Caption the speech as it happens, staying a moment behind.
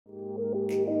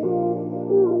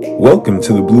Welcome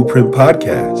to the Blueprint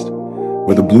Podcast,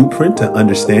 where the blueprint to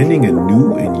understanding a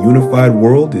new and unified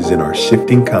world is in our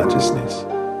shifting consciousness.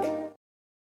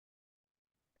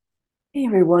 Hey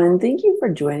everyone, thank you for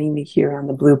joining me here on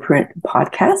the Blueprint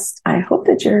Podcast. I hope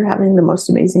that you're having the most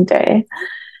amazing day.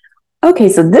 Okay,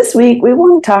 so this week we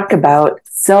want to talk about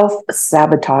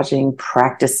self-sabotaging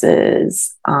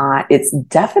practices. It's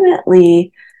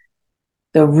definitely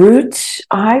the root,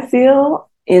 I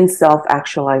feel, in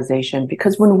self-actualization,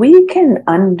 because when we can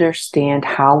understand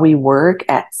how we work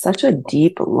at such a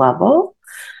deep level,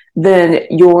 then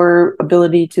your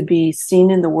ability to be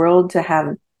seen in the world, to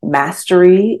have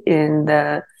mastery in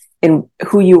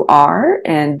who you are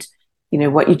and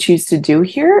what you choose to do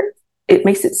here, it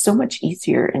makes it so much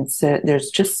easier. And so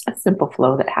there's just a simple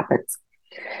flow that happens.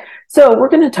 So we're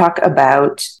going to talk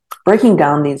about breaking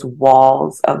down these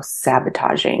walls of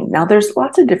sabotaging. Now, there's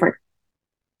lots of different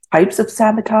types of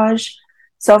sabotage,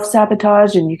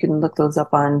 self-sabotage, and you can look those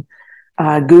up on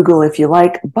Google if you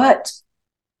like. But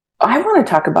I want to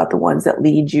talk about the ones that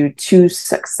lead you to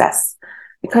success.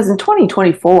 Because in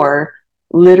 2024,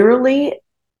 literally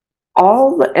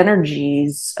all the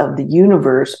energies of the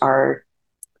universe are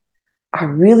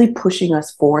really pushing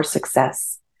us for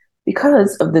success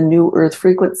because of the new earth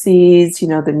frequencies,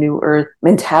 the new earth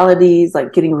mentalities,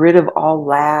 like getting rid of all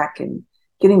lack and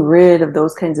getting rid of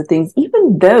those kinds of things,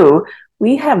 even though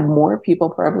we have more people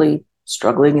probably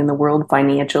struggling in the world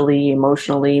financially,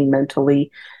 emotionally,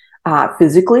 mentally,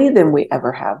 physically than we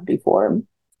ever have before.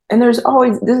 And this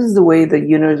is the way the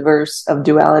universe of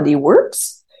duality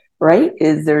works, right?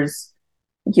 Is there's,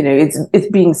 it's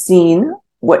being seen.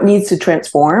 What needs to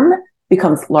transform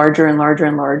becomes larger and larger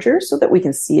and larger so that we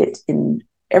can see it in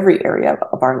every area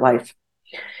of our life.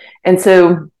 And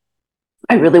so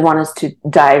I really want us to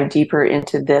dive deeper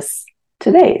into this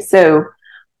today. So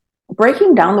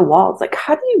breaking down the walls, like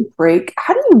how do you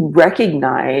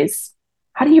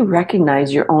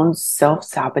recognize your own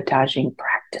self-sabotaging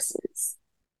practices?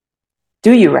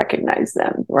 Do you recognize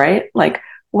them, right? Like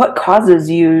what causes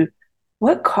your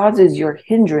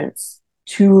hindrance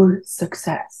to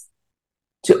success,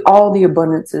 to all the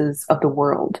abundances of the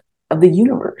world, of the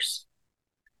universe?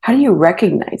 How do you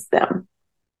recognize them?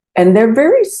 And they're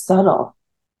very subtle,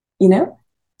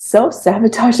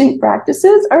 self-sabotaging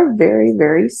practices are very,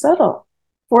 very subtle.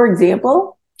 For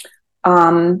example,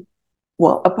 a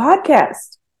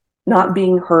podcast not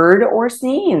being heard or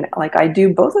seen. Like I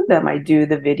do both of them. I do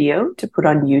the video to put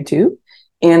on YouTube,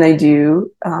 and I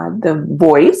do the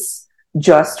voice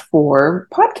just for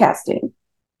podcasting.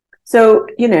 So,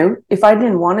 if I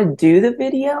didn't want to do the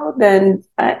video, then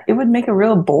it would make a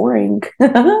real boring,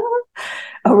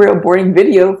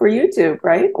 video for YouTube,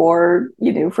 right? Or,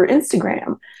 for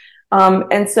Instagram.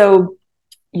 And so,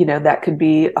 that could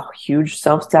be a huge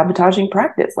self-sabotaging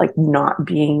practice, like not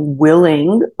being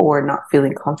willing or not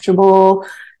feeling comfortable,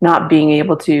 not being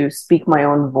able to speak my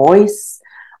own voice,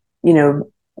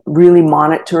 really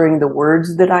monitoring the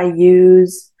words that I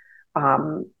use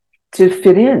to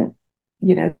fit in.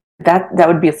 That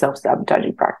would be a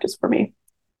self-sabotaging practice for me.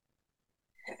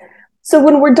 So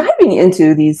when we're diving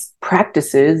into these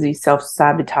practices, these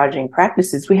self-sabotaging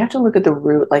practices, we have to look at the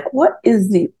root, like what is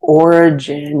the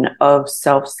origin of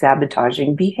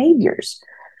self-sabotaging behaviors?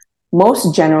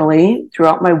 Most generally,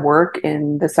 throughout my work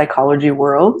in the psychology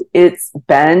world, it's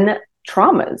been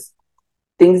traumas,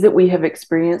 things that we have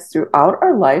experienced throughout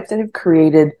our life that have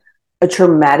created a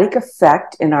traumatic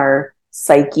effect in our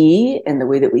psyche and the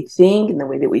way that we think and the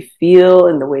way that we feel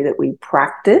and the way that we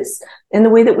practice and the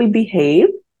way that we behave,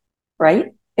 right,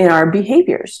 in our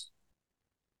behaviors.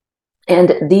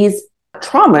 And these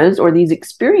traumas or these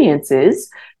experiences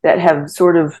that have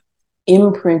sort of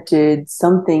imprinted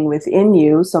something within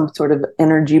you, some sort of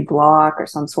energy block or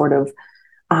some sort of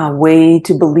way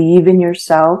to believe in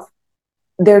yourself,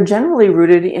 they're generally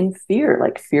rooted in fear,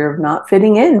 like fear of not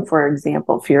fitting in, for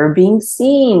example, fear of being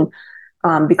seen,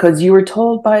 because you were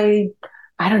told by,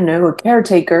 a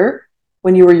caretaker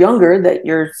when you were younger that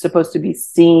you're supposed to be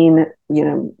seen,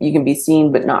 you can be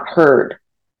seen but not heard,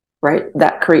 right?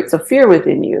 That creates a fear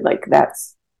within you. Like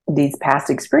these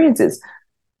past experiences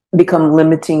become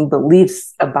limiting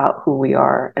beliefs about who we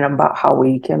are and about how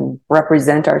we can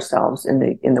represent ourselves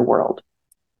in the world.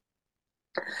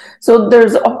 So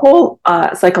there's a whole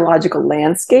psychological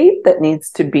landscape that needs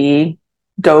to be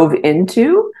dove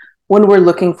into when we're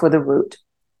looking for the root.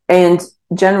 And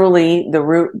generally the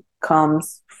root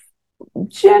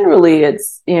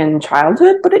it's in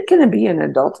childhood, but it can be in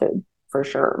adulthood for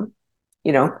sure.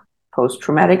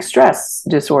 Post-traumatic stress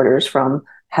disorders from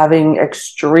having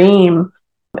extreme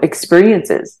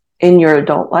experiences in your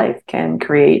adult life can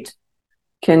create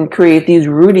can create these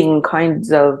rooting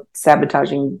kinds of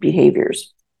sabotaging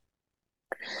behaviors.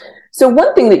 So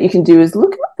one thing that you can do is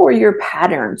look for your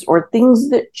patterns or things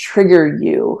that trigger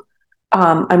you.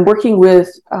 I'm working with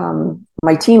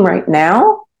my team right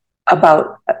now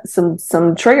about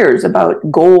some triggers about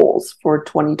goals for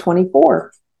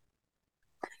 2024.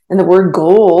 And the word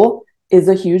goal is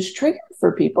a huge trigger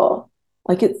for people.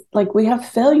 Like it's like we have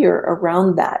failure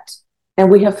around that. And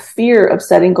we have fear of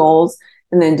setting goals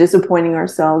and then disappointing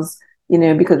ourselves,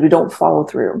 because we don't follow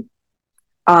through.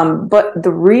 But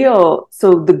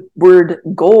so the word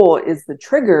goal is the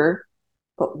trigger,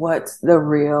 but what's the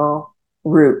real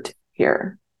root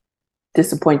here?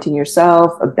 Disappointing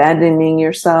yourself, abandoning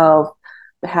yourself,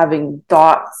 having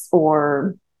thoughts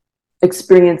or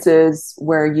experiences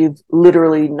where you've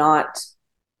literally not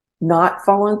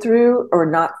followed through or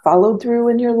not followed through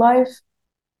in your life,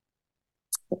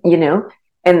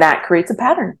 and that creates a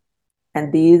pattern.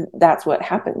 And that's what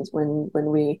happens when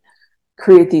we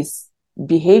create these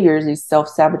behaviors, these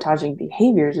self-sabotaging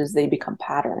behaviors, is they become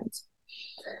patterns.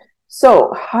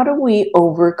 So how do we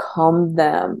overcome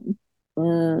them?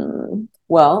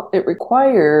 Well, it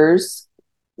requires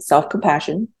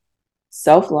self-compassion,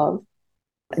 self-love,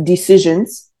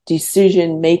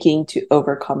 decision making to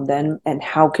overcome them. And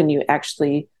how can you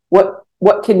actually, what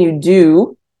can you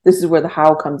do? This is where the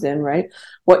how comes in, right?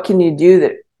 What can you do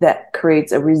that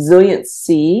creates a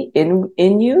resiliency in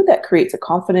you, that creates a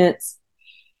confidence?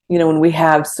 When we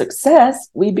have success,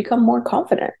 we become more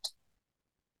confident.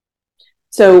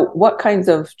 So what kinds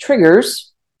of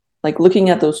triggers, like looking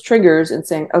at those triggers and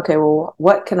saying, okay, well,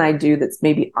 what can I do that's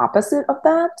maybe opposite of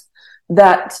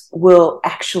that will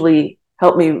actually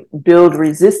help me build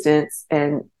resistance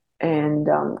and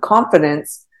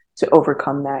confidence to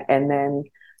overcome that. And then,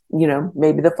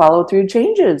 maybe the follow through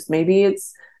changes.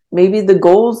 Maybe the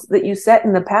goals that you set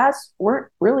in the past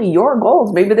weren't really your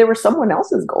goals. Maybe they were someone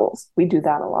else's goals. We do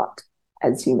that a lot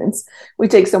as humans. We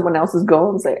take someone else's goal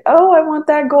and say, oh, I want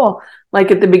that goal.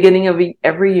 Like at the beginning of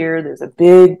every year, there's a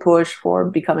big push for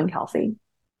becoming healthy,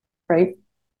 right?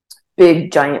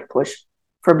 Big, giant push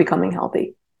for becoming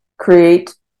healthy.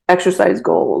 Create exercise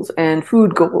goals and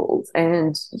food goals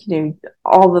and,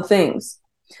 all the things.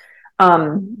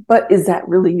 But is that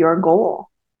really your goal?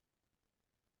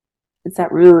 Is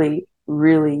that really,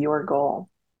 really your goal?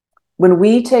 When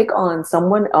we take on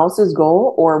someone else's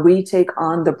goal, or we take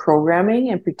on the programming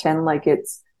and pretend like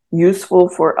it's useful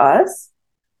for us,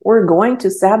 we're going to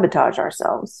sabotage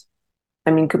ourselves.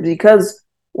 I mean, because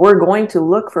we're going to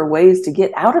look for ways to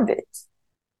get out of it.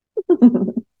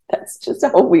 That's just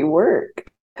how we work.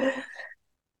 All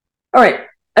right.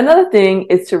 Another thing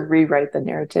is to rewrite the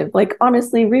narrative. Like,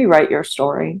 honestly, rewrite your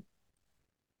story.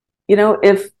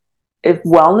 If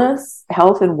wellness,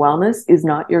 health and wellness is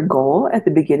not your goal at the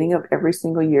beginning of every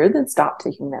single year, then stop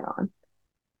taking that on.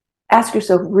 Ask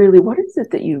yourself, really, what is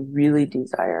it that you really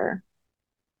desire?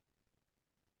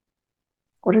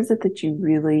 What is it that you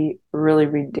really,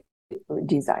 really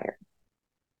desire?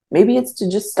 Maybe it's to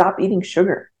just stop eating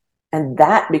sugar, and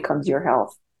that becomes your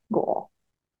health goal.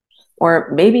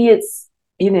 Or maybe it's,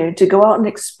 to go out and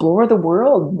explore the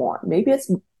world more. Maybe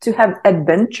it's to have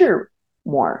adventure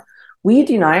more. We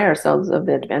deny ourselves of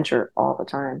the adventure all the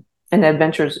time. And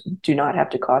adventures do not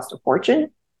have to cost a fortune.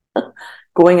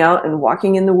 Going out and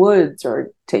walking in the woods,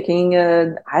 or taking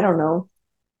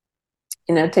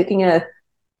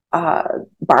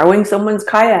borrowing someone's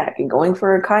kayak and going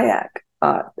for a kayak.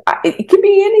 It can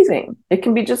be anything. It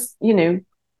can be just,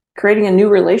 creating a new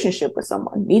relationship with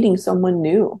someone, meeting someone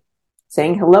new,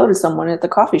 saying hello to someone at the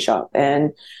coffee shop.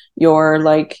 And you're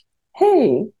like,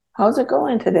 hey, how's it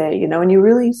going today? And you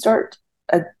really start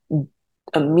a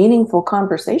meaningful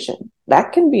conversation.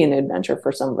 That can be an adventure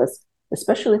for some of us,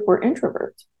 especially if we're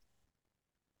introverts.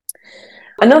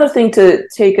 Another thing to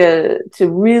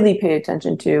really pay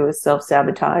attention to is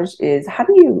self-sabotage is, how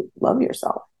do you love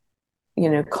yourself?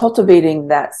 Cultivating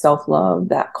that self-love,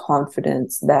 that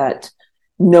confidence, that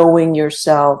knowing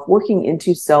yourself, working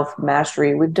into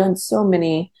self-mastery. We've done so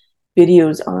many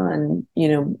videos on,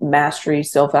 mastery,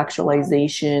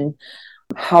 self-actualization.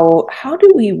 How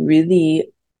do we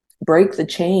really break the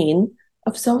chain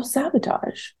of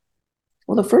self-sabotage?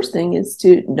 Well, the first thing is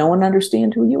to know and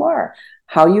understand who you are,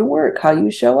 how you work, how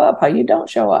you show up, how you don't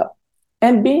show up,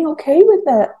 and being okay with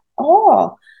that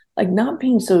all. Like, not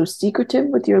being so secretive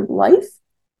with your life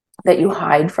that you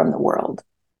hide from the world,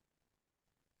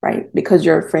 right? Because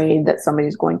you're afraid that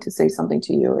somebody's going to say something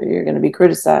to you, or you're going to be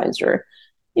criticized, or,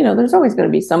 there's always going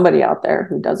to be somebody out there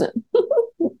who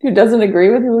doesn't agree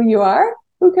with who you are.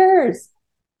 Who cares?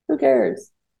 Who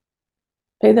cares?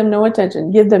 Pay them no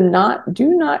attention. Do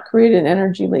not create an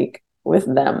energy leak with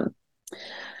them.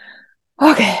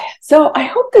 Okay, so I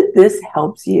hope that this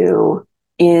helps you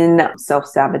in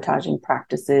self-sabotaging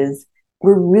practices.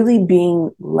 We're really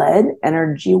being led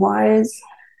energy-wise,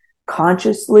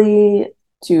 consciously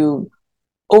to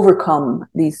overcome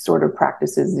these sort of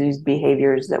practices, these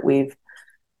behaviors that we've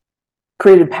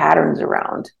created patterns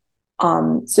around.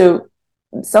 So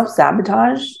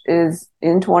self-sabotage is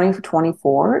in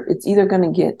 2024. It's either going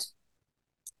to get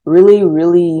really,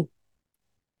 really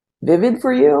vivid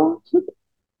for you,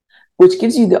 which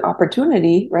gives you the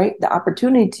opportunity, right? The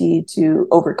opportunity to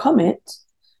overcome it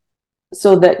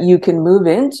so that you can move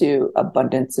into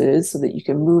abundances, so that you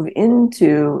can move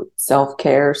into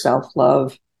self-care,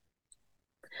 self-love,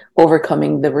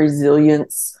 overcoming the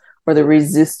resilience or the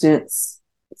resistances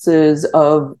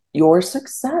of your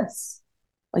success.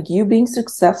 Like, you being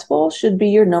successful should be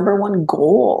your number one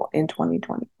goal in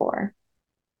 2024.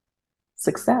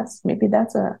 Success. Maybe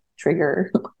that's a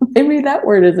trigger. Maybe that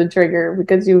word is a trigger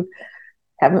because you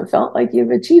haven't felt like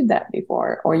you've achieved that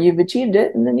before, or you've achieved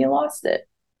it and then you lost it.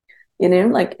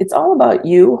 Like, it's all about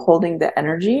you holding the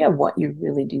energy of what you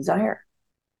really desire.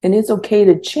 And it's okay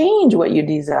to change what you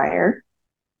desire,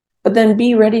 but then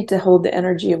be ready to hold the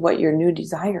energy of what your new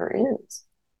desire is.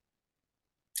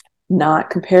 Not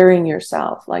comparing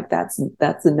yourself. Like, that's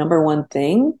the number one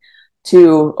thing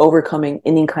to overcoming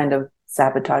any kind of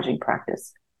sabotaging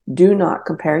practice. Do not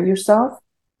compare yourself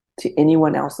to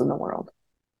anyone else in the world.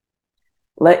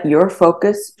 Let your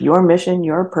focus, your mission,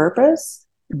 your purpose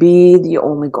be the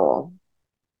only goal.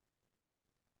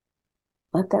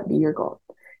 Let that be your goal.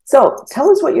 So tell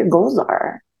us what your goals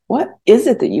are. What is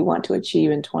it that you want to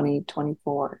achieve in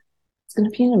 2024? It's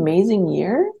going to be an amazing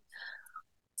year.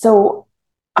 So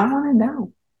I want to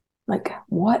know, like,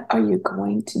 what are you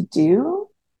going to do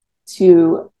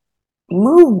to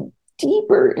move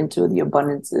deeper into the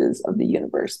abundances of the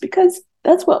universe? Because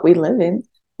that's what we live in.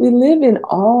 We live in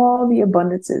all the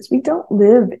abundances. We don't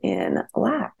live in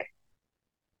lack.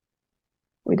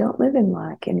 We don't live in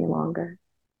lack any longer.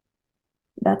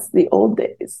 That's the old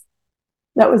days.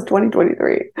 That was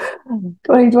 2023.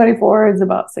 2024 is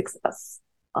about success,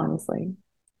 honestly.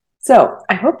 So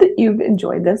I hope that you've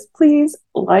enjoyed this. Please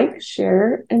like,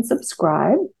 share, and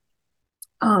subscribe.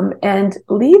 And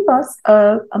leave us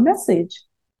a message.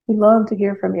 We'd love to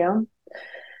hear from you.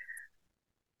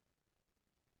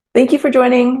 Thank you for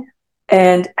joining,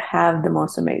 and have the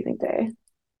most amazing day.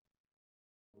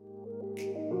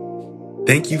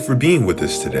 Thank you for being with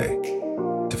us today.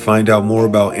 To find out more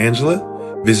about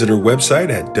Angela, visit her website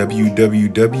at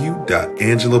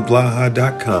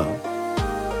www.angelablaha.com.